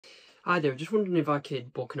Hi there, just wondering if I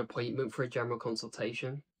could book an appointment for a general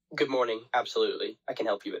consultation. Good morning. Absolutely. I can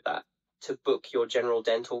help you with that. To book your general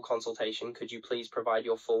dental consultation, could you please provide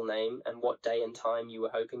your full name and what day and time you were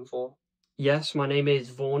hoping for? Yes, my name is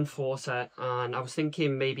Vaughan Fawcett, and I was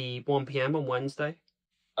thinking maybe 1 p.m. on Wednesday.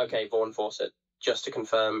 Okay, Vaughan Fawcett. Just to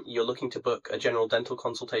confirm, you're looking to book a general dental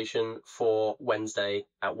consultation for Wednesday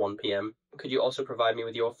at 1 p.m. Could you also provide me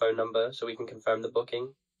with your phone number so we can confirm the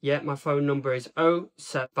booking? Yeah, my phone number is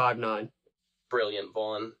 0759. Brilliant,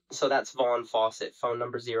 Vaughan. So that's Vaughan Fawcett, phone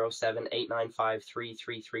number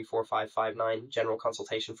 078953334559, general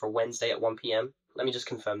consultation for Wednesday at 1 p.m. Let me just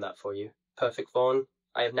confirm that for you. Perfect, Vaughan.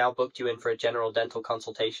 I have now booked you in for a general dental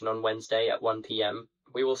consultation on Wednesday at 1 p.m.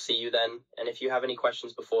 We will see you then, and if you have any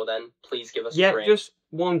questions before then, please give us a Yeah, ring. just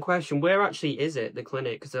one question. Where actually is it, the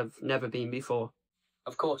clinic? Because I've never been before.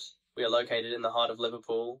 Of course. We are located in the heart of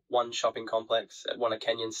Liverpool, one shopping complex at 1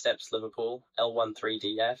 Kenyon Steps, Liverpool,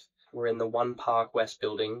 L13DF. We're in the One Park West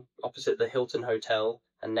building, opposite the Hilton Hotel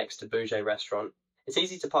and next to Bouger Restaurant. It's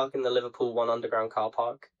easy to park in the Liverpool One underground car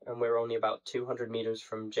park, and we're only about 200 meters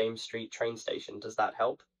from James Street train station. Does that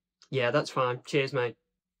help? Yeah, that's fine. Cheers, mate.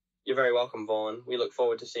 You're very welcome, Vaughan. We look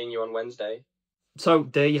forward to seeing you on Wednesday. So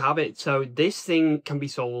there you have it. So this thing can be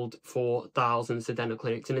sold for thousands of dental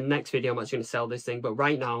clinics. In the next video, I'm actually going to sell this thing. But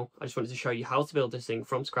right now, I just wanted to show you how to build this thing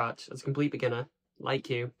from scratch as a complete beginner, like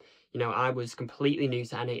you. You know, I was completely new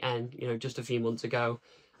to n8n, you know, just a few months ago.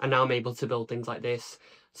 And now I'm able to build things like this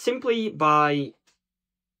simply by,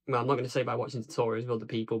 well, I'm not going to say by watching tutorials with other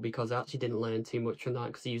people, because I actually didn't learn too much from that,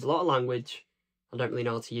 because I use a lot of language I don't really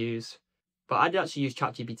know how to use. But I did actually use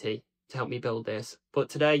ChatGPT to help me build this. But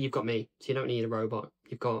today you've got me, so you don't need a robot.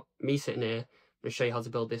 You've got me sitting here. I'm going to show you how to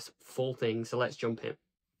build this full thing, so let's jump in.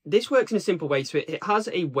 This works in a simple way. So it has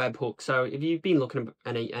a webhook. So if you've been looking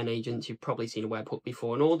at n8n agents, you've probably seen a webhook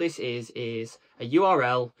before. And all this is a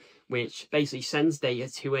URL which basically sends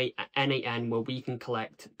data to a n8n where we can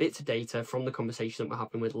collect bits of data from the conversation that we're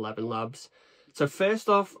having with 11 Labs. So first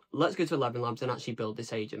off, let's go to 11 Labs and actually build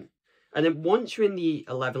this agent. And then once you're in the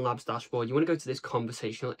 11 Labs dashboard, you want to go to this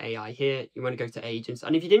conversational AI here. You want to go to agents.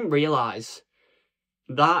 And if you didn't realize,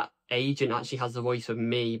 that agent actually has the voice of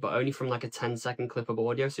me, but only from like a 10-second clip of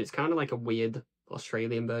audio. So it's kind of like a weird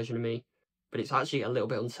Australian version of me. But it's actually a little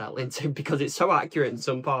bit unsettling too, because it's so accurate in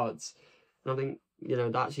some parts. And I think, you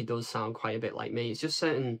know, that actually does sound quite a bit like me. It's just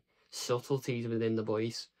certain subtleties within the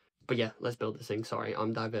voice. But yeah, let's build this thing. Sorry,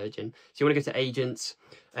 I'm diverging. So you want to go to agents,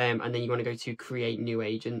 and then you want to go to create new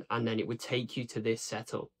agent, and then it would take you to this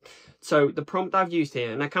setup. So the prompt I've used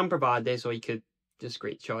here, and I can provide this, or you could just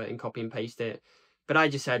screenshot it and copy and paste it. But I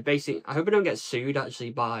just said, basically, I hope I don't get sued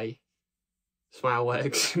actually by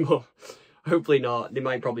Smileworks, but hopefully not. They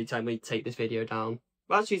might probably tell me to take this video down.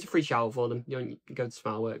 But actually, it's a free shout for them. You know, you can go to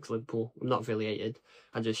Smileworks Liverpool. I'm not affiliated.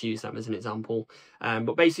 I just use them as an example.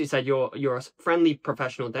 But basically, it said you're a friendly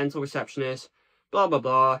professional dental receptionist. Blah blah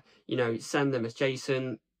blah. You know, send them as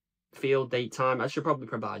JSON, field, date, time. I should probably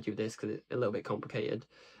provide you with this because it's a little bit complicated.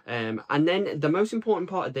 And then the most important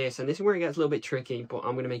part of this, and this is where it gets a little bit tricky, but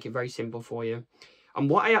I'm going to make it very simple for you. And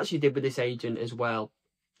what I actually did with this agent as well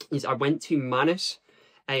is I went to Manus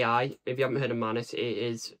AI. If you haven't heard of Manus, it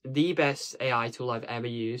is the best AI tool I've ever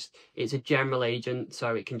used. It's a general agent,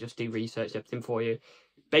 so it can just do research, everything for you.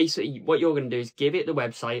 Basically, what you're going to do is give it the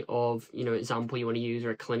website of, you know, example you want to use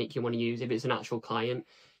or a clinic you want to use. If it's an actual client,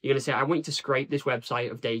 you're going to say, I want you to scrape this website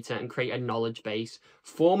of data and create a knowledge base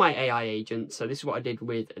for my AI agent. So this is what I did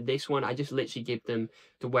with this one. I just literally give them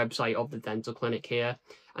the website of the dental clinic here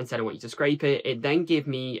and said, I want you to scrape it. It then gave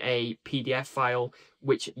me a PDF file,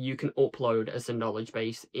 which you can upload as a knowledge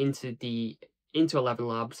base into 11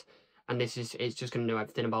 Labs. And it's just going to know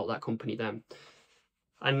everything about that company then.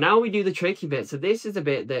 And now we do the tricky bit. So this is a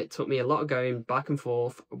bit that took me a lot of going back and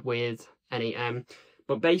forth with n8n.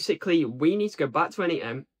 But basically, we need to go back to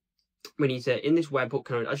n8n. We need to, in this webhook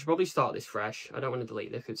code, I should probably start this fresh. I don't want to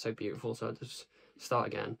delete this, it's so beautiful. So I'll just start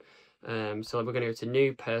again. So we're going to go to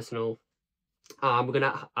new, personal. We're going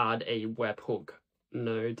to add a webhook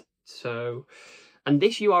node. So, and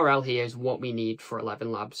this URL here is what we need for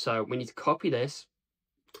 11 Labs. So we need to copy this.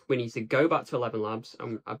 We need to go back to 11 Labs.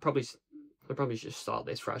 I'll probably just start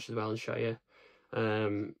this fresh as well and show you.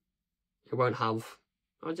 It won't have,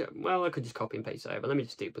 well, I could just copy and paste it over. Let me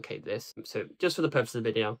just duplicate this. So just for the purpose of the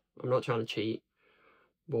video, I'm not trying to cheat,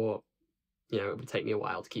 but, you know, it would take me a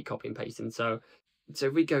while to keep copying and pasting. So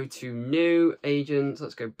if we go to new agent,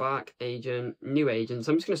 let's go back, agent, new agent.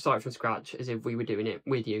 So I'm just going to start from scratch as if we were doing it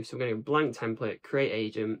with you. So I'm going to go blank template, create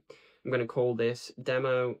agent. I'm going to call this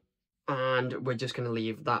demo. And we're just going to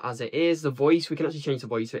leave that as it is. The voice, we can actually change the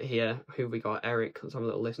voice of it here. Who have we got? Eric. Let's have a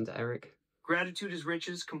little listen to Eric. Gratitude is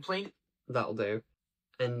riches, complaint. That'll do.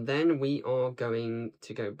 And then we are going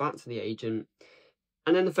to go back to the agent.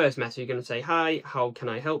 And then the first message, you're going to say, hi, how can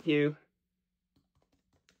I help you?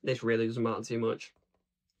 This really doesn't matter too much.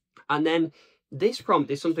 And then this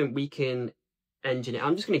prompt is something we can engineer.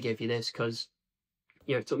 I'm just going to give you this because,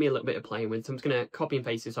 you know, it took me a little bit of playing with. So I'm just going to copy and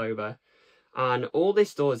paste this over. And all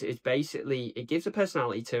this does is basically, it gives a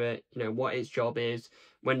personality to it, you know, what its job is.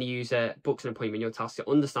 When the user books an appointment, you're tasked to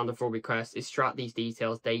understand the full request, extract these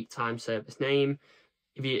details, date, time, service, name.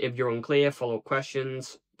 If you're unclear, follow-up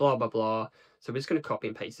questions, blah, blah, blah. So we're just going to copy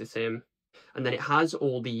and paste this in. And then it has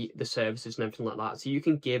all the services and everything like that. So you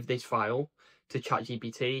can give this file to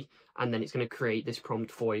ChatGPT, and then it's going to create this prompt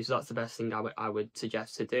for you. So that's the best thing I would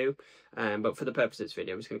suggest to do. But for the purpose of this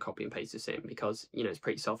video, I'm just going to copy and paste this in because, you know, it's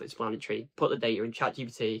pretty self-explanatory. Put the data in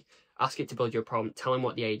ChatGPT, ask it to build your prompt, tell him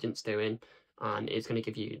what the agent's doing, and it's going to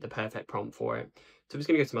give you the perfect prompt for it. So I'm just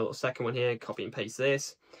going to go to my little second one here, copy and paste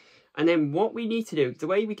this. And then what we need to do, the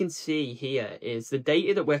way we can see here is the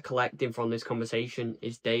data that we're collecting from this conversation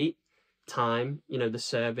is date, time, you know, the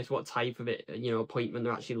service, what type of it, you know, appointment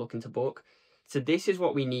they're actually looking to book. So this is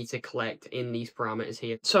what we need to collect in these parameters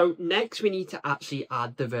here. So next we need to actually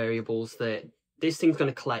add the variables that this thing's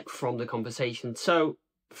going to collect from the conversation. So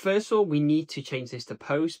first of all, we need to change this to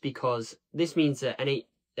post because this means that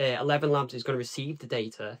n8n Labs is going to receive the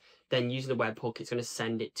data. Then using the webhook, it's going to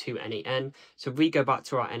send it to n8n. So if we go back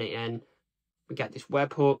to our n8n, we get this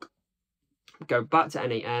webhook, go back to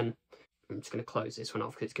n8n. I'm just going to close this one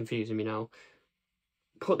off because it's confusing me now.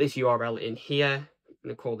 Put this URL in here. I'm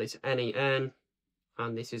going to call this n8n.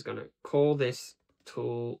 And this is going to call this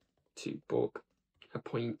tool to book a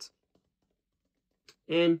point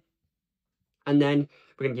in. And then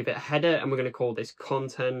we're going to give it a header and we're going to call this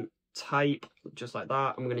content type, just like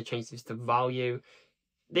that. And we're going to change this to value.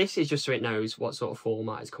 This is just so it knows what sort of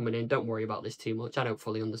format is coming in. Don't worry about this too much. I don't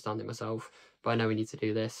fully understand it myself, but I know we need to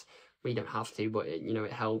do this. We don't have to, but it, you know,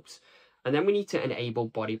 it helps. And then we need to enable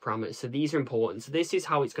body parameters. So these are important. So this is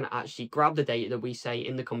how it's going to actually grab the data that we say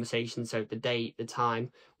in the conversation. So the date, the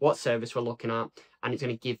time, what service we're looking at, and it's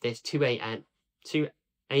going to give this to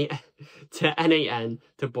n8n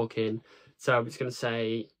to book in. So I'm just going to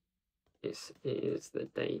say this is the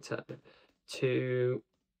data to.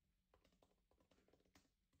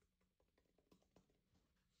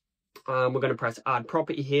 We're going to press add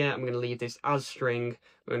property here. I'm going to leave this as string.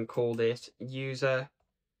 We're going to call this user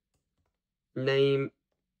name.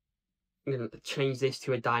 I'm going to change this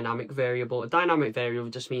to a dynamic variable. A dynamic variable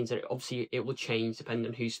just means that obviously it will change depending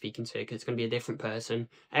on who's speaking to it, because it's going to be a different person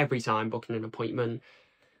every time booking an appointment.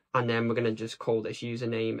 And then we're going to just call this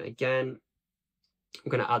username again.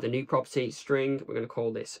 We're going to add a new property string. We're going to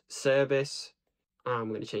call this service. And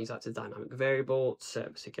we're going to change that to dynamic variable,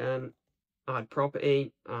 service again. Add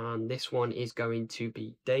property, and this one is going to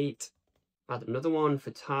be date. Add another one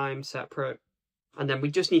for time, separate. And then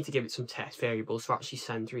we just need to give it some test variables to actually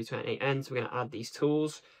send through to n8n. So we're going to add these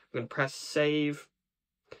tools. We're going to press save,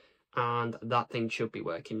 and that thing should be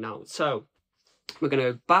working now. So we're going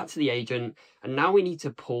to go back to the agent, and now we need to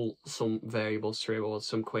pull some variables through or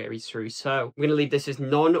some queries through. So we're going to leave this as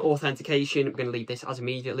non-authentication. We're going to leave this as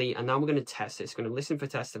immediately, and now we're going to test this. We're going to listen for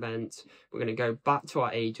test events. We're going to go back to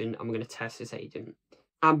our agent, and we're going to test this agent.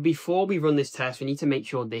 And before we run this test, we need to make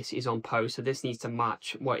sure this is on post. So this needs to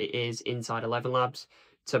match what it is inside 11 Labs.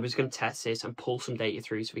 So we're just going to test this and pull some data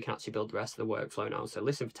through so we can actually build the rest of the workflow now. So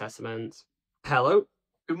listen for test events. Hello.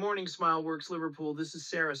 Good morning, SmileWorks Liverpool. This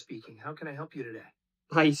is Sarah speaking. How can I help you today?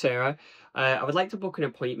 Hi, Sarah. I would like to book an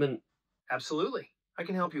appointment. Absolutely. I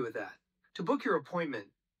can help you with that. To book your appointment,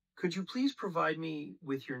 could you please provide me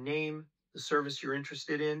with your name, the service you're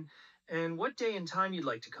interested in, and what day and time you'd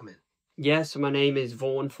like to come in? Yeah, so my name is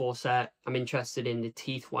Vaughan Fawcett. I'm interested in the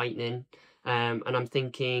teeth whitening, and I'm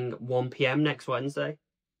thinking 1 p.m. next Wednesday.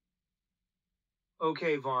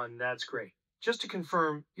 Okay, Vaughn, that's great. Just to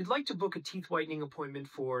confirm, you'd like to book a teeth whitening appointment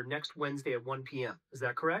for next Wednesday at 1 p.m. Is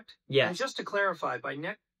that correct? Yes. And just to clarify, by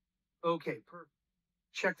next... Okay, perfect.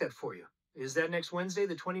 Check that for you. Is that next Wednesday,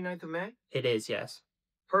 the 29th of May? It is, yes.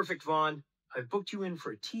 Perfect, Vaughn. I've booked you in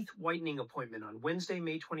for a teeth whitening appointment on Wednesday,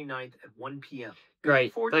 May 29th at 1 p.m.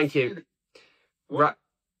 Great, thank you. Right,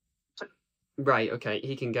 okay,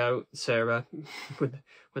 he can go, Sarah, with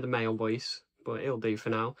a male voice, but it'll do for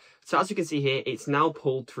now. So as you can see here, it's now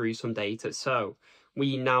pulled through some data. So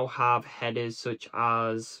we now have headers such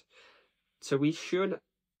as, so we're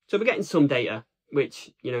getting some data,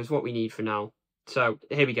 which, you know, is what we need for now. So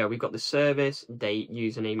here we go. We've got the service, date,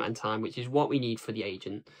 username, and time, which is what we need for the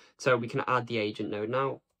agent. So we can add the agent node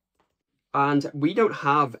now. And we don't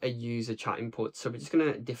have a user chat input, so we're just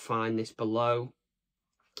going to define this below.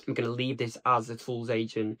 We're going to leave this as the tools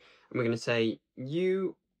agent, and we're going to say,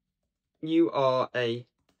 you are a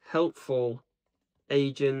helpful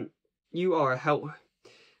agent. You are a help.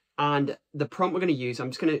 And the prompt we're going to use,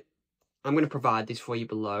 I'm going to provide this for you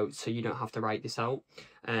below, so you don't have to write this out.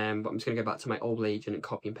 But I'm just going to go back to my old agent and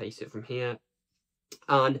copy and paste it from here.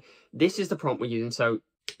 And this is the prompt we're using. So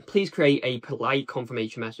please create a polite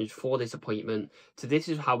confirmation message for this appointment. So this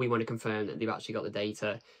is how we want to confirm that they've actually got the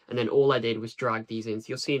data. And then all I did was drag these in. So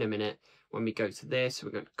you'll see in a minute when we go to this,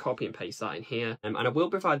 we're going to copy and paste that in here. And I will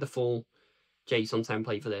provide the full JSON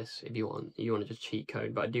template for this if you want to just cheat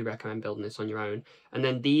code, but I do recommend building this on your own. And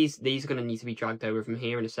then these are going to need to be dragged over from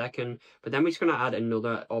here in a second, but then we're just going to add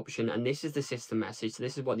another option, and this is the system message. So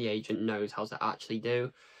this is what the agent knows how to actually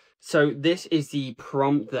do. So this is the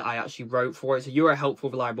prompt that I actually wrote for it. So you're a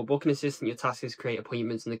helpful, reliable booking assistant. Your task is to create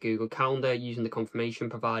appointments in the Google Calendar using the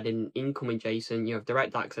confirmation provided in incoming JSON. You have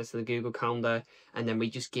direct access to the Google Calendar, and then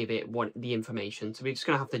we just give it the information. So we're just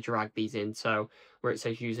going to have to drag these in. So where it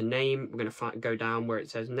says username, we're going to go down where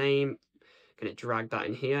it says name. I'm going to drag that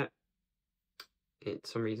in here. For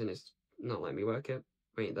some reason it's not letting me work it.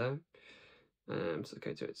 Wait there. So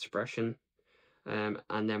go to expression.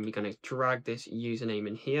 And then we're going to drag this username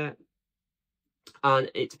in here, and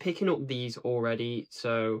it's picking up these already.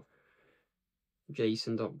 So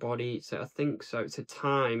JSON.body, so I think so it's a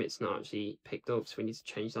time it's not actually picked up, so we need to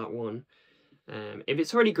change that one. If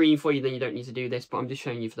it's already green for you, then you don't need to do this, but I'm just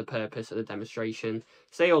showing you for the purpose of the demonstration.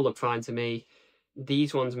 So they all look fine to me.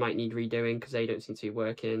 These ones might need redoing because they don't seem to be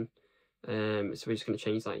working. So we're just going to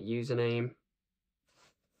change that username.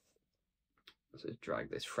 So drag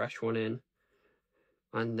this fresh one in.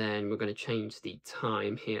 And then we're going to change the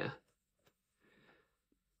time here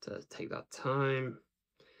to take that time.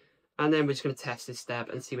 And then we're just going to test this step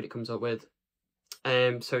and see what it comes up with.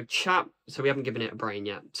 So we haven't given it a brain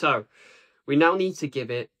yet. So we now need to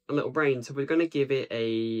give it a little brain. So we're going to give it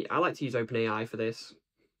I like to use OpenAI for this.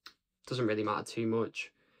 Doesn't really matter too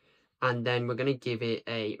much. And then we're going to give it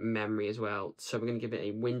a memory as well. So we're going to give it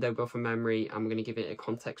a window buffer memory, and we're going to give it a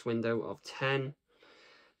context window of 10.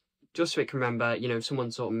 Just so it can remember, if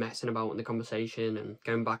someone's sort of messing about in the conversation and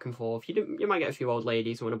going back and forth, you might get a few old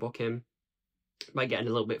ladies who want to book in, might get a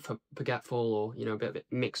little bit forgetful, or a bit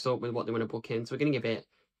mixed up with what they want to book in. So we're going to give it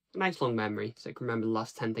a nice long memory so it can remember the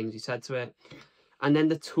last 10 things you said to it. And then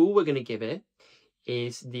the tool we're going to give it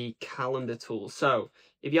is the calendar tool. So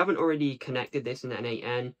if you haven't already connected this in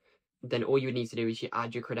n8n, then all you would need to do is you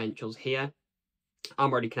add your credentials here.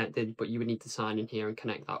 I'm already connected, but you would need to sign in here and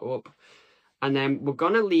connect that up. And then we're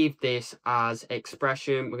going to leave this as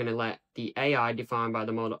expression. We're going to let the AI define by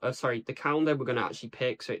the model. The calendar we're going to actually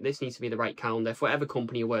pick. So this needs to be the right calendar for whatever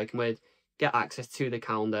company you're working with. Get access to the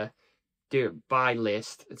calendar. Do it by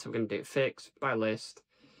list. So we're going to do it fixed by list.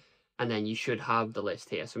 And then you should have the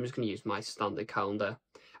list here. So I'm just going to use my standard calendar.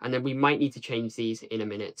 And then we might need to change these in a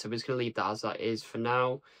minute. So we're just going to leave that as that is for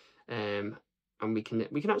now. And we can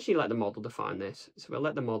actually let the model define this. So we'll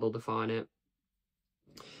let the model define it.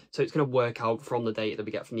 So it's going to work out from the data that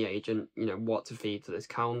we get from the agent, what to feed to this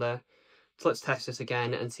calendar. So let's test this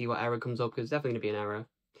again and see what error comes up, because there's definitely going to be an error.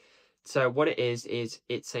 So what it is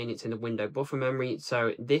it's saying it's in the window buffer memory.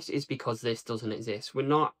 So this is because this doesn't exist. We're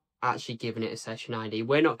not actually giving it a session ID.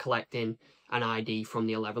 We're not collecting an ID from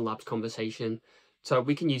the 11 Labs conversation. So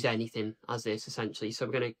we can use anything as this essentially. So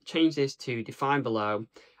we're going to change this to define below.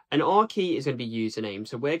 And our key is going to be username.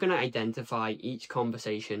 So we're going to identify each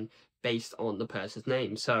conversation based on the person's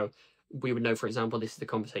name. So we would know, for example, this is the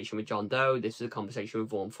conversation with John Doe. This is a conversation with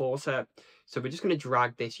Vaughan Fawcett. So we're just going to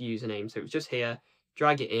drag this username. So it's just here,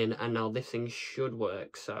 drag it in, and now this thing should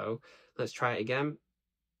work. So let's try it again.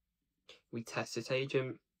 We test this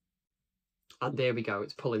agent. And there we go.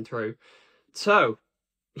 It's pulling through. So,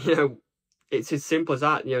 it's as simple as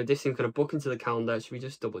that. This thing's going to book into the calendar. Should we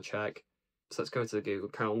just double check? So let's go to the Google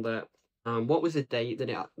Calendar. What was the date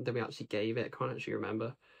that we actually gave it? I can't actually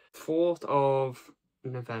remember. 4th of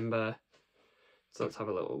November. So let's have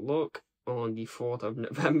a little look on the 4th of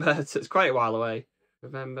November. So it's quite a while away.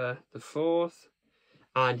 November the 4th.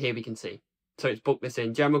 And here we can see. So it's booked this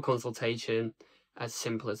in. General consultation. As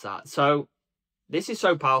simple as that. So this is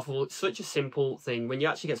so powerful. It's such a simple thing. When you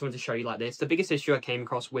actually get someone to show you like this, the biggest issue I came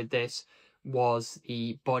across with this was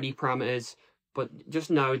the body parameters. But just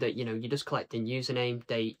know that, you're just collecting username,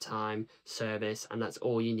 date, time, service, and that's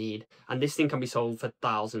all you need. And this thing can be sold for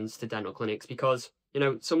thousands to dental clinics because,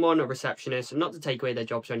 someone, a receptionist, not to take away their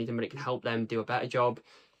jobs or anything, but it can help them do a better job.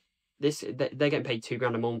 They're getting paid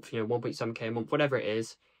 $2,000 a month, 1.7K a month, whatever it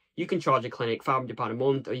is. You can charge a clinic £500 a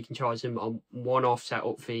month, or you can charge them a one-off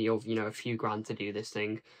setup fee of, a few grand to do this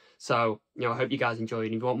thing. So, you know, I hope you guys enjoyed.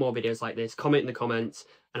 If you want more videos like this, comment in the comments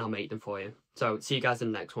and I'll make them for you. So see you guys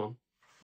in the next one.